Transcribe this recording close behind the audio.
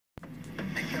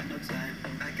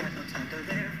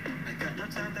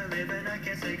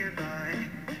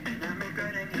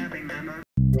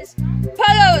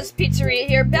Pago's Pizzeria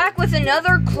here, back with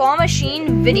another claw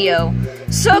machine video.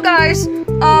 So guys,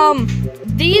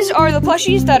 these are the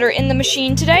plushies that are in the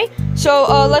machine today. So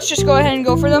let's just go ahead and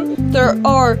go for them. There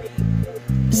are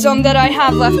some that I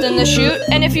have left in the chute,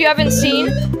 and if you haven't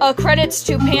seen, credits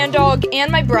to Pandog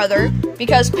and my brother,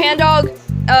 because Pandog,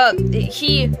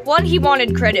 he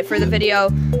wanted credit for the video,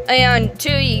 and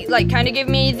two, he kind of gave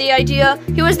me the idea.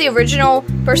 He was the original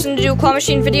person to do claw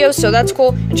machine videos, so that's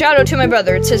cool. And shout out to my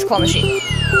brother, it's his claw machine.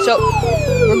 So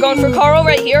we're going for Carl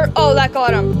right here. Oh, that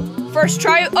got him. First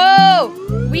try. Oh,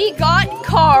 we got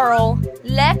Carl.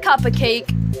 Le cupcake.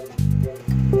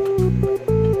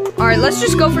 All right, let's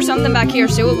just go for something back here,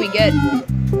 see what we get.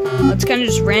 Let's kind of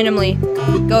just randomly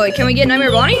go. Can we get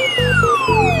Nightmare Bonnie?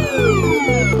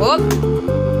 Whoop.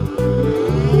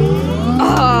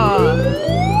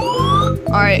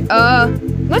 Alright,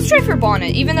 let's try for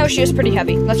Bonnet, even though she is pretty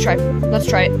heavy. Let's try it.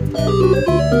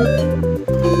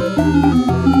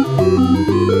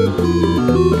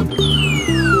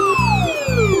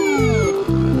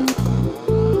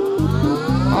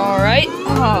 Alright,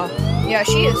 yeah,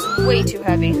 she is way too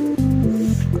heavy.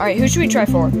 Alright, who should we try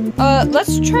for?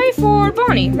 Let's try for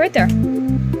Bonnie, right there.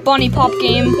 Bonnie Pop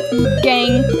Gang,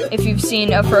 if you've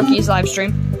seen Froaky's live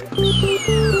stream.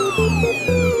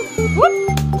 Whoop!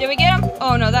 Did we get him?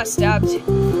 Oh no, that stabbed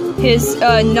his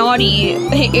naughty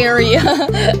area.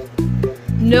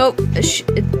 Nope, it's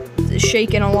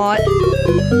shaking a lot.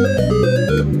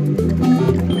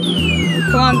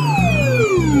 Come on.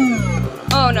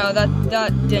 Oh no,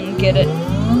 that didn't get it.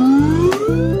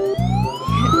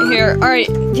 Here, all right,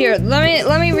 here.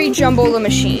 Let me rejumble the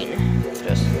machine.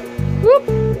 Just whoop,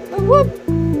 whoop.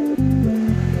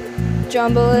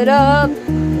 Jumble it up,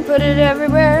 put it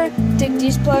everywhere. Take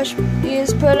these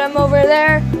plushies, put them over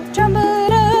there. Jumble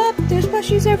it up, there's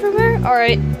plushies everywhere. All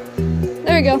right,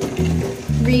 there we go.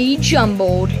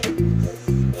 Rejumbled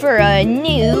for a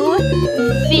new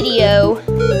video.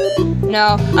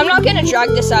 No, I'm not gonna drag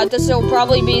this out. This will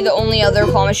probably be the only other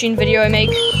claw machine video I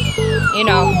make. You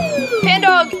know,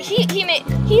 Pandog,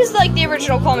 he's like the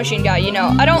original claw machine guy. You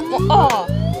know, I don't. Oh,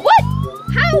 what?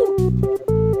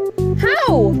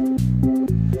 How?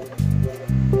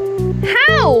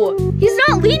 He's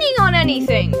not leaning on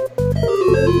anything.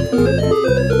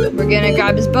 We're gonna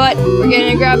grab his butt.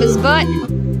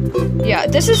 Yeah,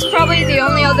 this is probably the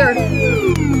only other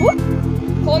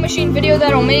claw machine video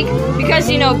that I'll make, because,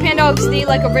 you know, Pandog's the,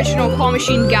 original claw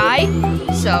machine guy.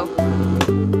 So,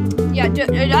 yeah,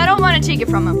 I don't want to take it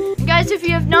from him. And guys, if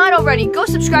you have not already, go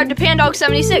subscribe to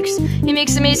Pandog76. He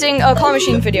makes amazing claw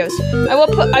machine videos. I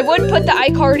would put the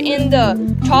iCard in the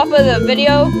top of the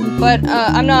video, but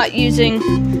I'm not using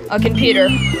a computer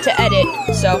to edit,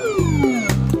 so.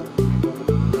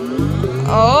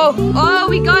 Oh,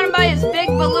 we got him by his big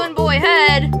balloon boy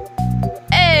head.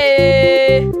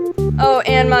 Hey. Oh,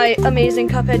 and my amazing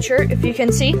Cuphead shirt, if you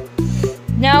can see.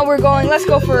 Now let's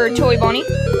go for Toy Bonnie.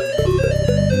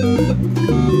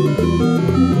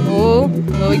 Oh,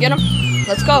 will we get him?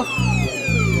 Let's go.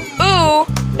 Ooh,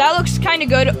 that looks kind of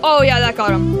good. Oh, yeah, that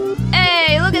got him.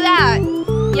 Hey, look at that.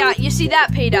 Yeah, you see,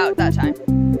 that paid out that time.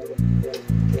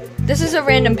 This is a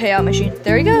random payout machine.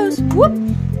 There he goes. Whoop.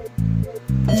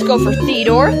 Let's go for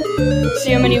Theodore.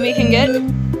 See how many we can get.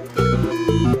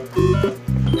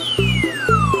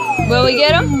 Will we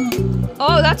get him?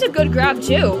 Oh, that's a good grab,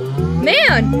 too.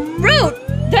 Man, bro,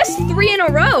 that's 3 in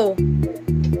a row.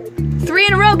 3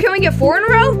 in a row. Can we get 4 in a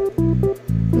row?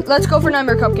 Let's go for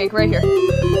Nightmare Cupcake right here.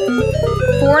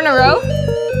 4 in a row.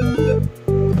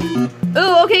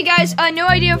 Ooh, okay, guys. No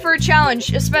idea for a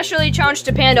challenge, especially challenge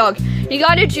to Pandog. You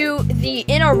gotta do the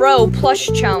in a row plush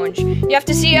challenge. You have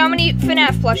to see how many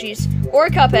FNAF plushies, or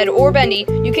Cuphead, or Bendy,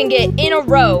 you can get in a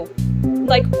row,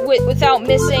 without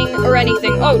missing or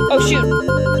anything. Oh, shoot.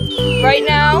 Right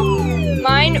now,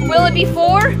 mine, will it be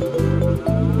 4?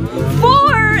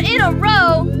 4 in a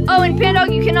row! Oh, and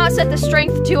Pandog, you cannot set the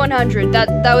strength to 100.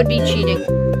 That would be cheating.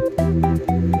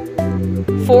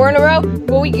 4 in a row?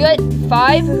 Will we get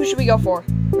 5? Who should we go for?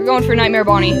 We're going for Nightmare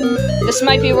Bonnie. This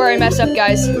might be where I mess up,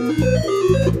 guys.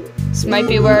 This might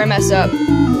be where I mess up.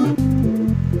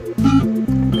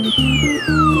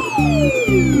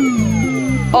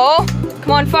 Oh,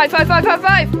 come on, 5.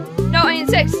 No, I need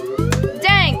 6.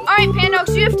 Dang. All right, Pandog,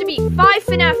 so you have to beat 5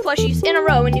 FNAF plushies in a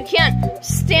row, and you can't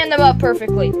stand them up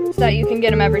perfectly so that you can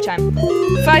get them every time.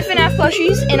 5 FNAF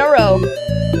plushies in a row.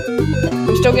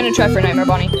 I'm still gonna try for Nightmare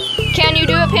Bonnie. Can you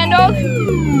do it, Pandog?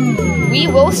 We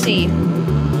will see.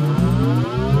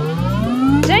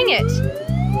 Dang it.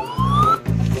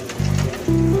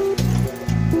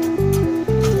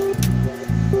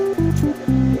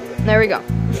 we go.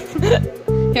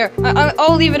 Here,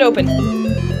 I'll leave it open.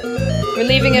 We're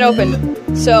leaving it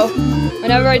open. So,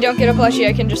 whenever I don't get a plushie,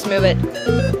 I can just move it.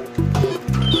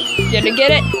 Get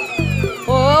it?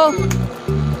 Oh!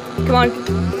 Come on.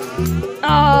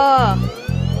 Ah!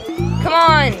 Come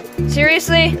on!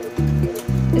 Seriously?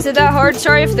 Is it that hard?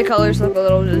 Sorry if the colors look a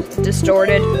little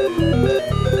distorted.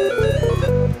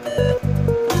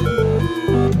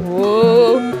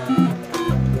 Whoa!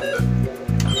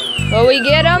 Will we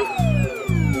get him?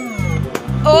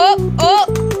 Oh!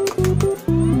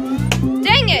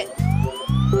 Dang it!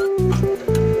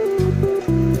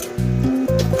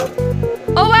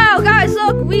 Oh wow, guys,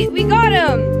 look! We got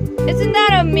him! Isn't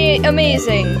that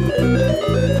amazing?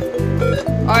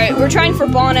 Alright, we're trying for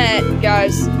Bonnet,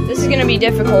 guys. This is gonna be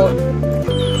difficult.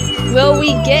 Will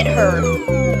we get her?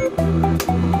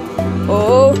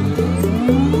 Oh.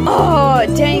 Oh,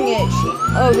 dang it.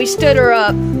 We stood her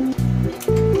up.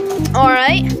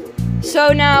 Alright.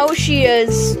 So now she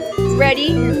is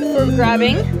ready for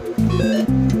grabbing.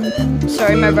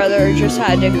 Sorry, my brother just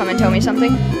had to come and tell me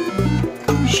something.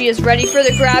 She is ready for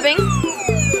the grabbing.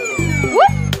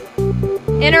 Whoop!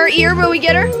 In her ear, will we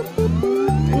get her?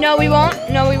 No, we won't.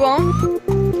 No, we won't.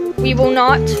 We will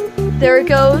not. There it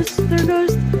goes. There it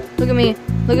goes. Look at me.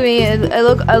 Look at me.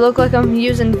 I look like I'm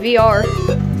using VR.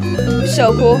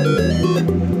 So cool.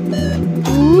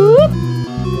 Whoop.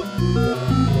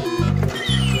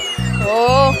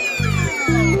 Oh.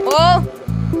 Oh.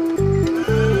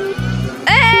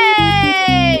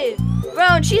 Hey! Bro,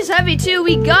 and she's heavy too.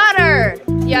 We got her.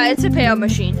 Yeah, it's a payout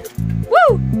machine.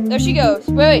 Woo! There she goes.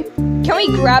 Wait. Can we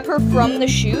grab her from the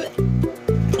chute?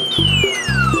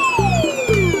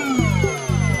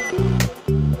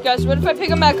 Guys, what if I pick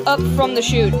him back up from the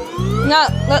chute? Nah,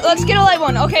 let's get a light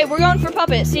one. Okay, we're going for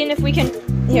Puppet, seeing if we can...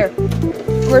 Here.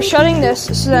 We're shutting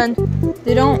this so then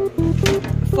they don't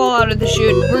fall out of the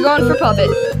chute. We're going for Puppet.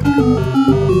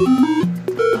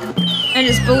 And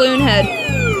his balloon head.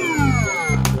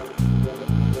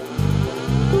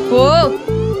 Whoa!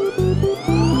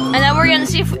 And then we're gonna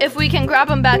see if we can grab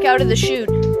him back out of the chute.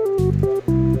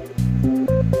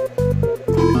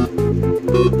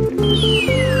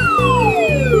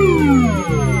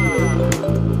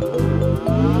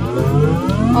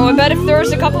 Oh, I bet if there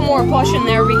was a couple more plush in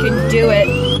there, we could do it.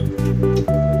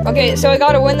 Okay, so I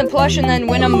gotta win the plush and then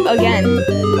win them again.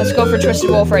 Let's go for Twisted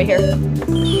Wolf right here.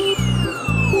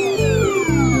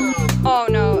 Oh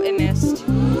no, it missed.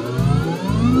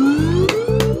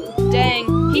 Dang.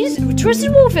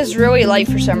 Twisted Wolf is really light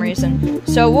for some reason.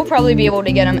 So we'll probably be able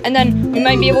to get him. And then we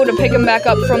might be able to pick him back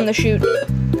up from the chute.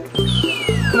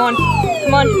 Come on.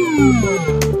 Come on.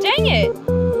 Dang it.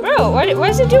 Bro, why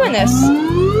is it doing this?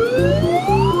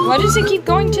 Why does it keep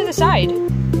going to the side?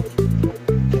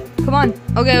 Come on.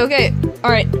 Okay.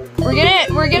 Alright. We're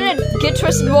gonna get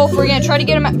Twisted Wolf. We're gonna try to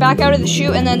get him back out of the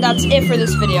chute, and then that's it for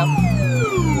this video.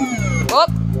 Oh!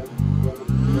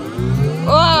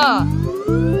 Ah!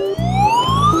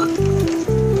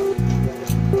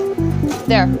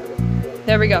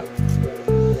 There we go.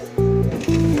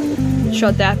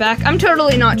 Shut that back. I'm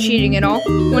totally not cheating at all.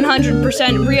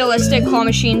 100% realistic claw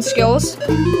machine skills.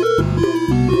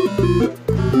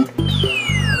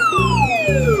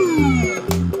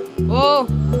 Oh.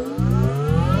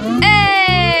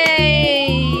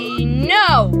 Hey!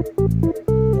 No!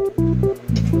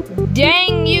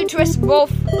 Dang you, Twisted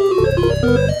Wolf.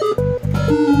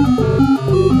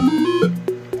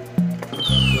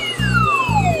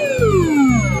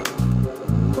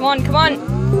 Come on.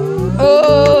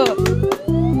 Oh!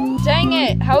 Dang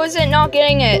it. How is it not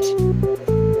getting it?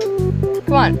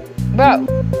 Come on. Bro.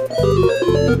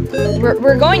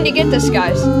 We're going to get this,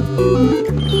 guys.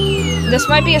 This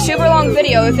might be a super long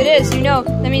video. If it is, you know,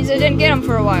 that means I didn't get him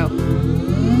for a while.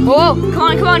 Whoa!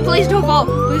 Come on. Please don't fall.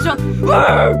 Please don't.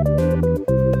 Why?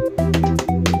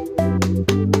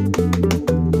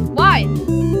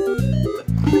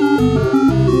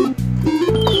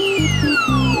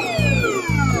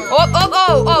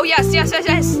 Oh, yes.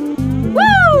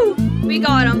 Woo! We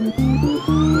got him.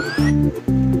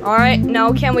 Alright,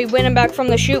 now can we win him back from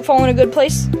the chute, fall in a good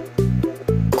place?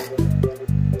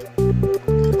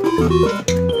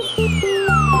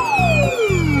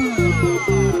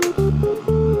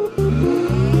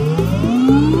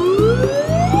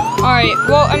 Alright,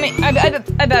 well, I mean, I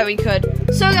bet we could.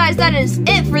 So guys, that is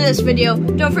it for this video.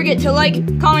 Don't forget to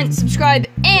like, comment, subscribe,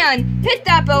 and hit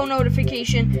that bell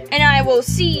notification. And I will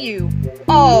see you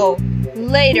all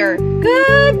later.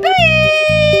 Goodbye!